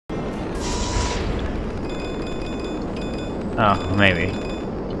Oh, maybe.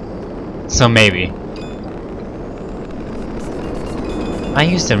 So maybe. I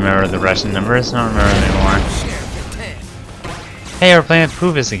used to remember the Russian numbers, I don't remember them anymore. Hey, we're playing with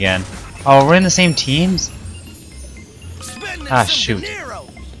Poovis again. Oh, we're in the same teams? Ah, shoot.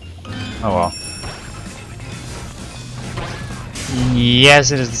 Oh well.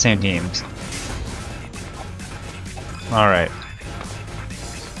 Yes, it is the same teams. Alright.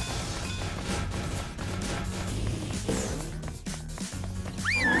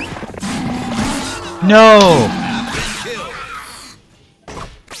 No!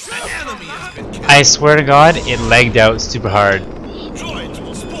 I swear to God, it lagged out super hard.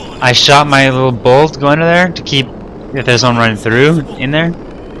 I shot my little bolt going to there to keep if there's someone running through in there.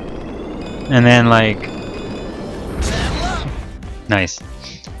 And then like nice.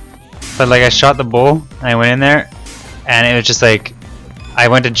 But like I shot the bull, I went in there and it was just like I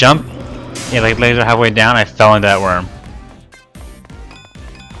went to jump, it like laid halfway down, I fell into that worm.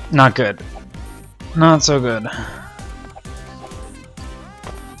 Not good. Not so good.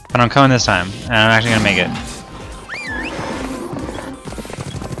 But I'm coming this time, and I'm actually gonna make it.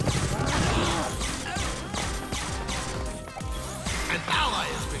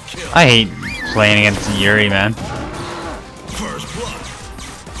 I hate playing against Yuri, man. First blood.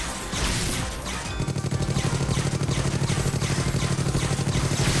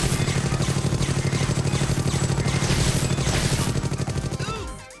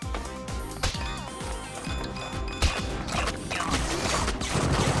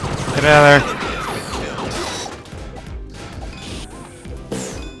 Get out of there.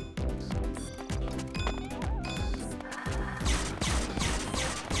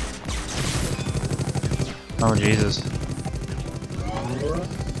 Oh, Jesus.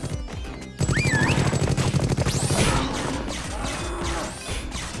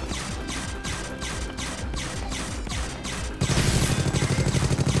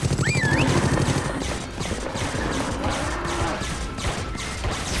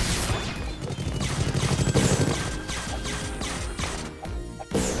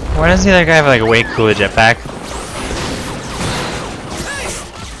 Why does the other guy have like a way cooler jetpack?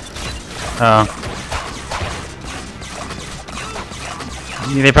 Oh.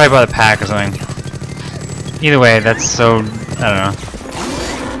 They probably bought a pack or something. Either way, that's so... I don't know.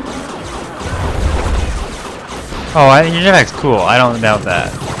 Oh, your jetpack's cool. I don't doubt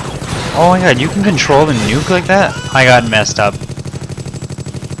that. Oh my god, you can control the nuke like that? I got messed up.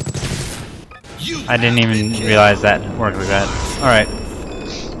 I didn't even realize that worked like that. Alright.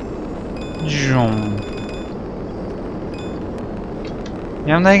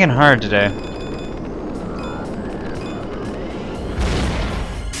 Yeah, I'm lagging hard today.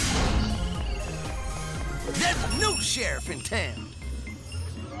 There's a new sheriff in town.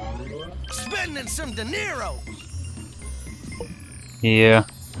 Spending some dinero. Yeah.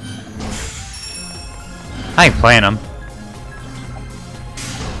 I ain't playing them.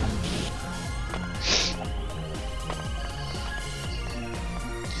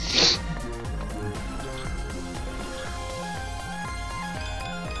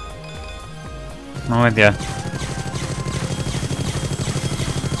 I'm with ya.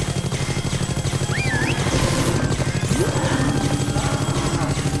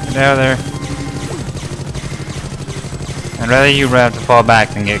 Get out of there. I'd rather you have to fall back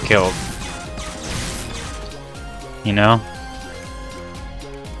than get killed. You know?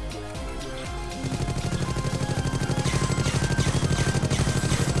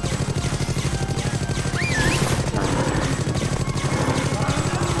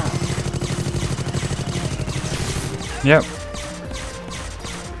 Yep.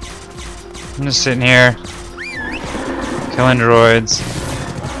 I'm just sitting here, killing droids.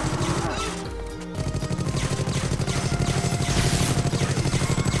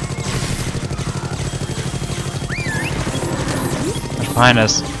 Behind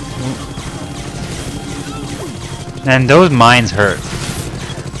us. And those mines hurt.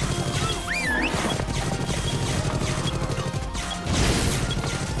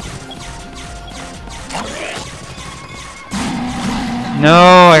 No,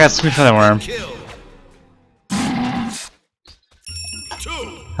 I got squished by the worm.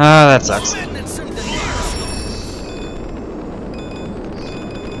 Oh, that sucks.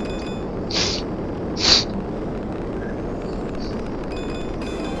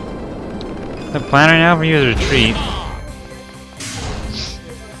 The plan right now for you is retreat.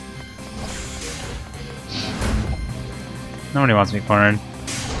 Nobody wants to be cornered.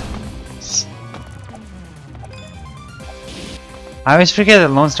 I always forget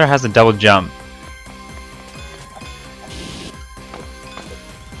that Lonestar has a double jump.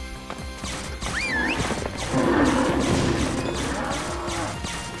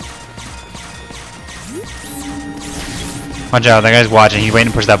 Watch out, that guy's watching. He's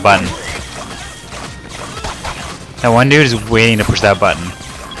waiting to push that button. That one dude is waiting to push that button.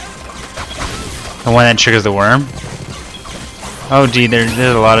 The one that triggers the worm. Oh gee, there's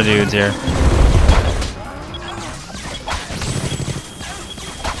a lot of dudes here.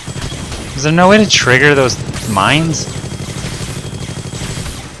 Is there no way to trigger those mines?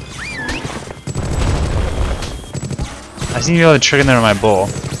 I seem to be able to trigger them in my bowl.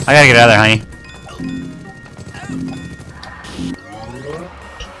 I gotta get out of there, honey.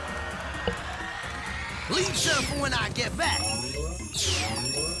 Leave some for when I get back.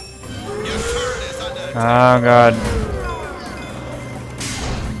 Oh god.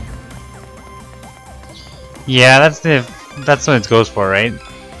 Yeah, that's what it goes for, right?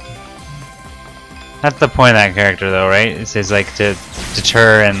 That's the point of that character though, right? It says like to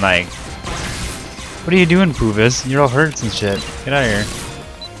deter and like, what are you doing, Poovis? You're all hurts and shit. Get out of here.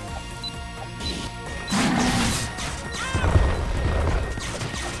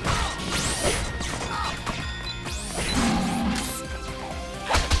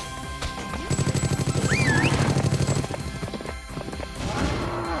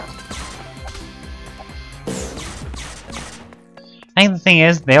 I think the thing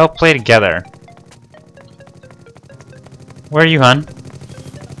is, they all play together. Where are you, hun?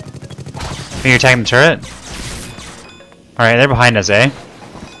 Are you attacking the turret? Alright, they're behind us, eh?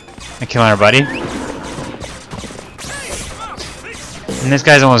 They're killing our buddy. And this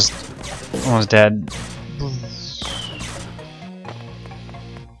guy's almost dead.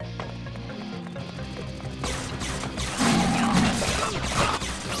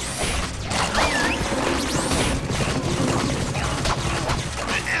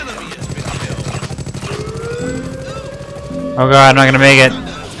 Oh god, I'm not gonna make it.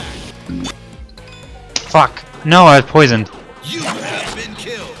 Fuck. No, I was poisoned. You have been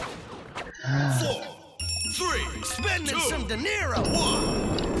killed. 4, 3, spending some dinero.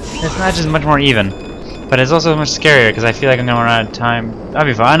 This match is much more even, but it's also much scarier because I feel like I'm gonna run out of time. I'll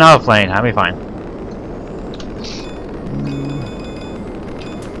be fine. I'll play. I'll be fine.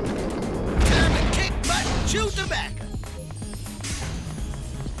 Time to kick butt, chew tobacco.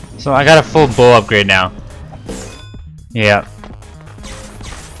 So I got a full bow upgrade now. Yeah.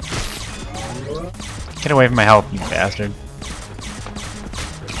 Get away from my health, you bastard.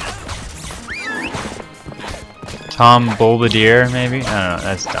 Tom Bombadil, maybe? I don't know,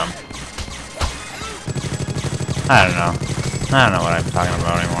 that's dumb. I don't know. I don't know what I'm talking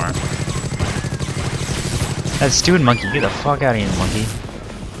about anymore. That stupid monkey, get the fuck out of here, monkey.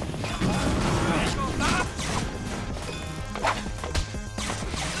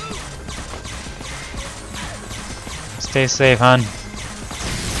 Stay safe, hon.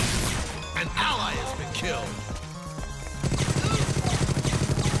 An ally has been killed.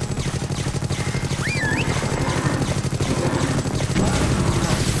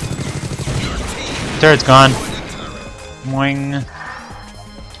 Turret's gone. Moing.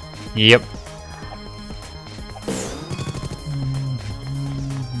 Yep.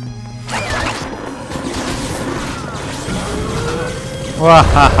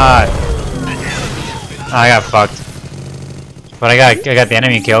 Wahaha. I got fucked. But I got the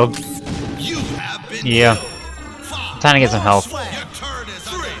enemy killed. Yeah. Time to get some health.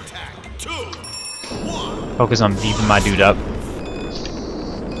 Focus on beefing my dude up.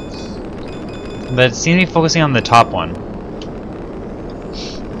 But it seems to be focusing on the top one.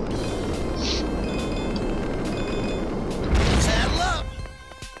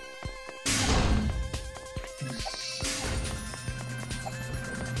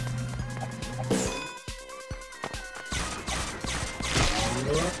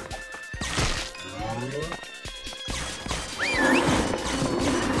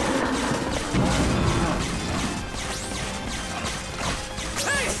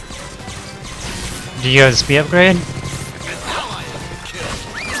 Do you have a speed upgrade?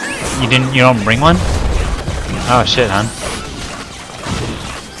 You don't bring one? Oh shit, hon.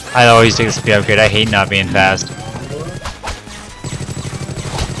 I always take a speed upgrade. I hate not being fast.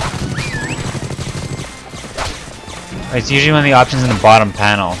 It's usually one of the options in the bottom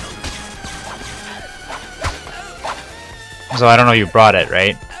panel. So I don't know you brought it,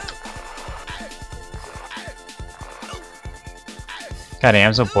 right? God damn,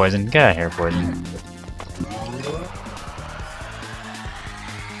 I'm so poisoned. Get out of here, poison.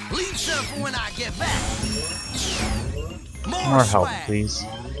 Leave some for when I get back. More help, please.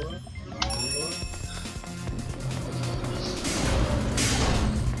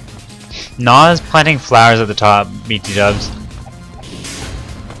 Nas planting flowers at the top, BT dubs.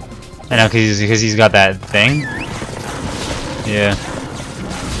 I know, because he's got that thing. Yeah.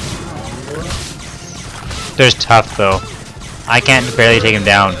 There's tough though. I can't barely take him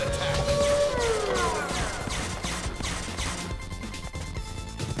down.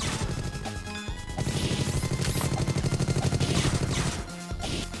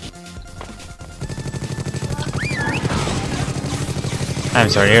 I'm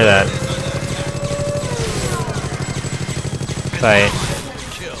sorry to hear that. But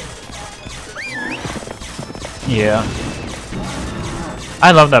yeah.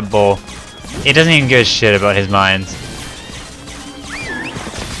 I love that bull. It doesn't even give a shit about his mines.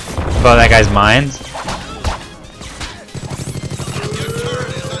 About that guy's mines.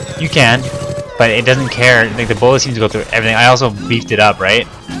 You can, but it doesn't care. Like the bullet seems to go through everything. I also beefed it up, right?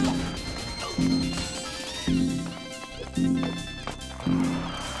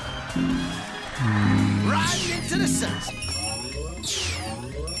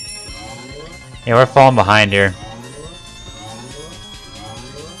 Yeah, we're falling behind here.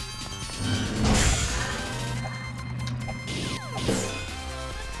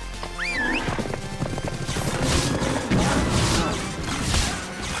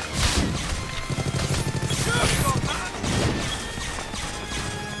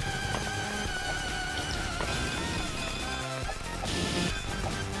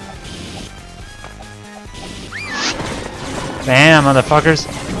 Bam, motherfuckers.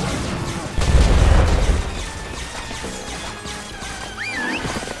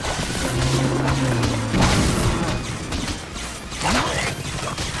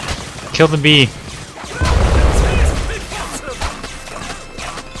 Kill the bee.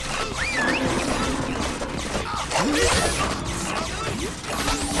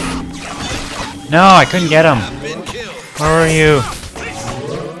 No, I couldn't get him. Where were you?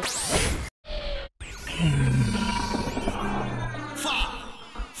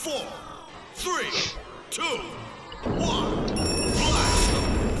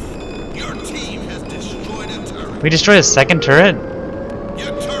 We destroyed a second turret?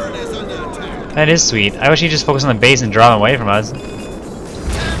 Your turret is under attack. That is sweet. I wish he'd just focus on the base and draw them away from us.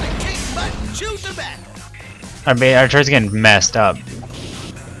 Our turret's getting messed up.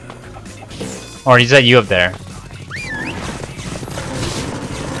 Or is that you up there?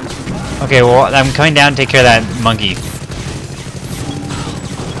 Okay, well, I'm coming down to take care of that monkey.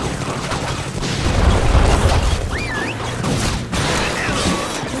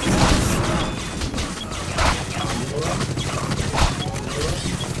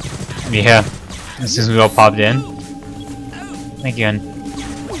 Yeah, as soon as we all popped in. Thank you.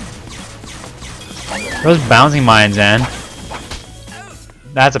 Those bouncing mines, man.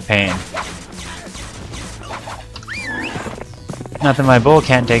 That's a pain. Nothing my bull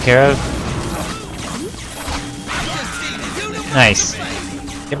can't take care of. Nice.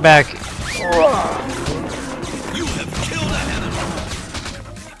 Get back. You have killed an enemy.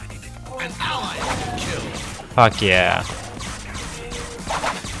 An ally has been killed. Fuck yeah.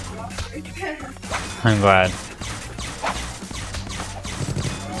 I'm glad.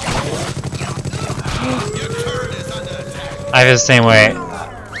 Your turret is under attack. I feel the same way. A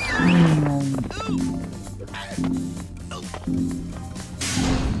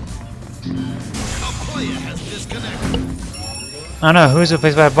player has disconnected. I don't know, who's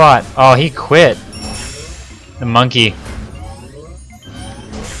replaced by a bot? Oh, he quit. The monkey.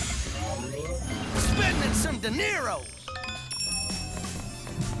 Spending some dineros.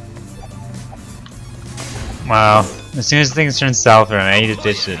 Wow. As soon as things turn south for him, he just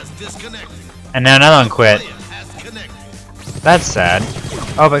ditched it. Has disconnected. And now another one quit. Player has connected. That's sad.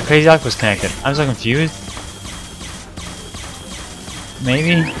 Oh, but Crazy Duck was connected. I'm so confused.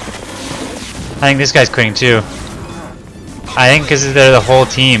 Maybe? I think this guy's quitting too. I think because they're the whole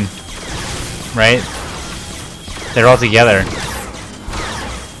team. Right? They're all together.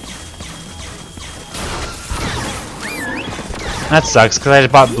 That sucks, because I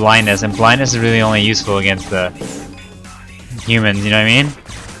just bought blindness, and blindness is really only useful against the humans, you know what I mean?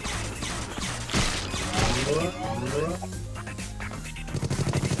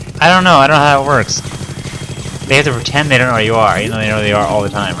 I don't know how it works. They have to pretend they don't know where you are, even though they know they are all the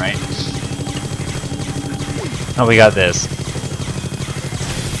time, right? Oh, we got this.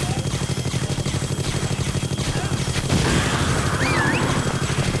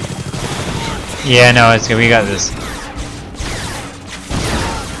 Yeah, no, it's good, we got this.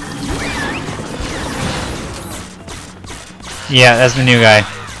 Yeah, that's the new guy.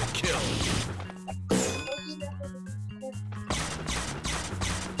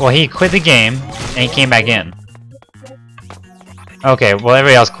 Well, he quit the game, and he came back in. Okay, well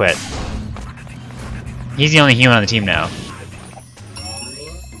everybody else quit. He's the only human on the team now.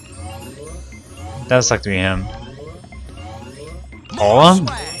 It does suck to be him. All of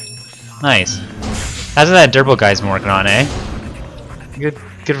them? Nice. That's what that Durble guy's been working on, eh? Good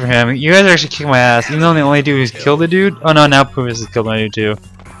for him. You guys are actually kicking my ass, even though the only dude who's killed the dude. Oh no, now Poovis has killed my dude too.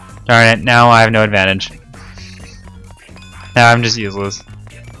 Darn it, now I have no advantage. Now I'm just useless.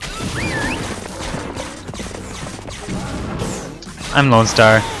 I'm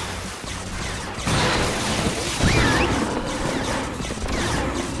Lonestar.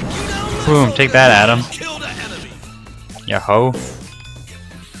 Boom, take that, Adam. Ya ho.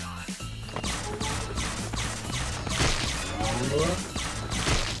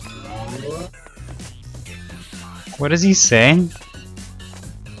 What is he saying?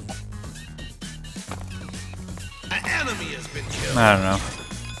 I don't know.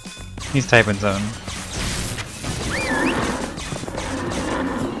 He's typing something.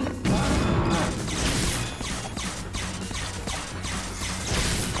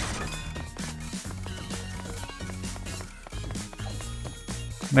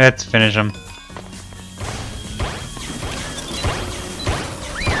 Let's finish him.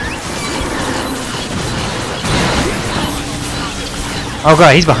 Oh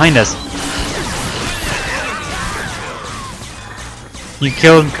god, he's behind us. You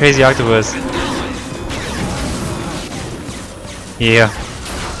killed Crazy Octopus. Yeah.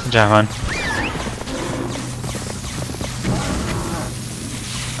 Good job, hon.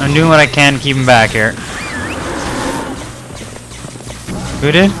 I'm doing what I can to keep him back here.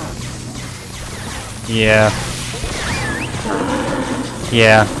 Who did? Yeah.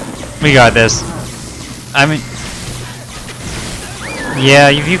 Yeah. We got this. I mean... Yeah,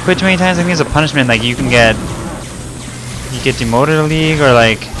 if you quit too many times, I think it's a punishment. Like, you can get... You get demoted a league, or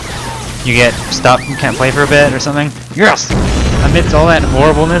like... You get stopped and can't play for a bit, or something. Yes! Amidst all that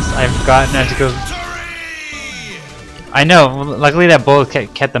horribleness, I've gotten to go... I know, luckily that bullet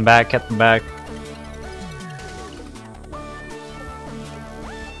kept them back,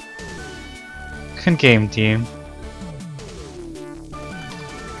 Good game, team.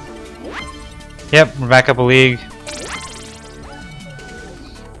 Yep, we're back up a league.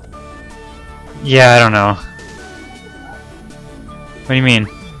 Yeah, I don't know. What do you mean?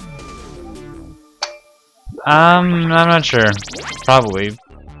 I'm not sure. Probably.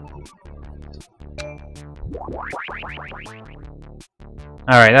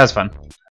 Alright, that was fun.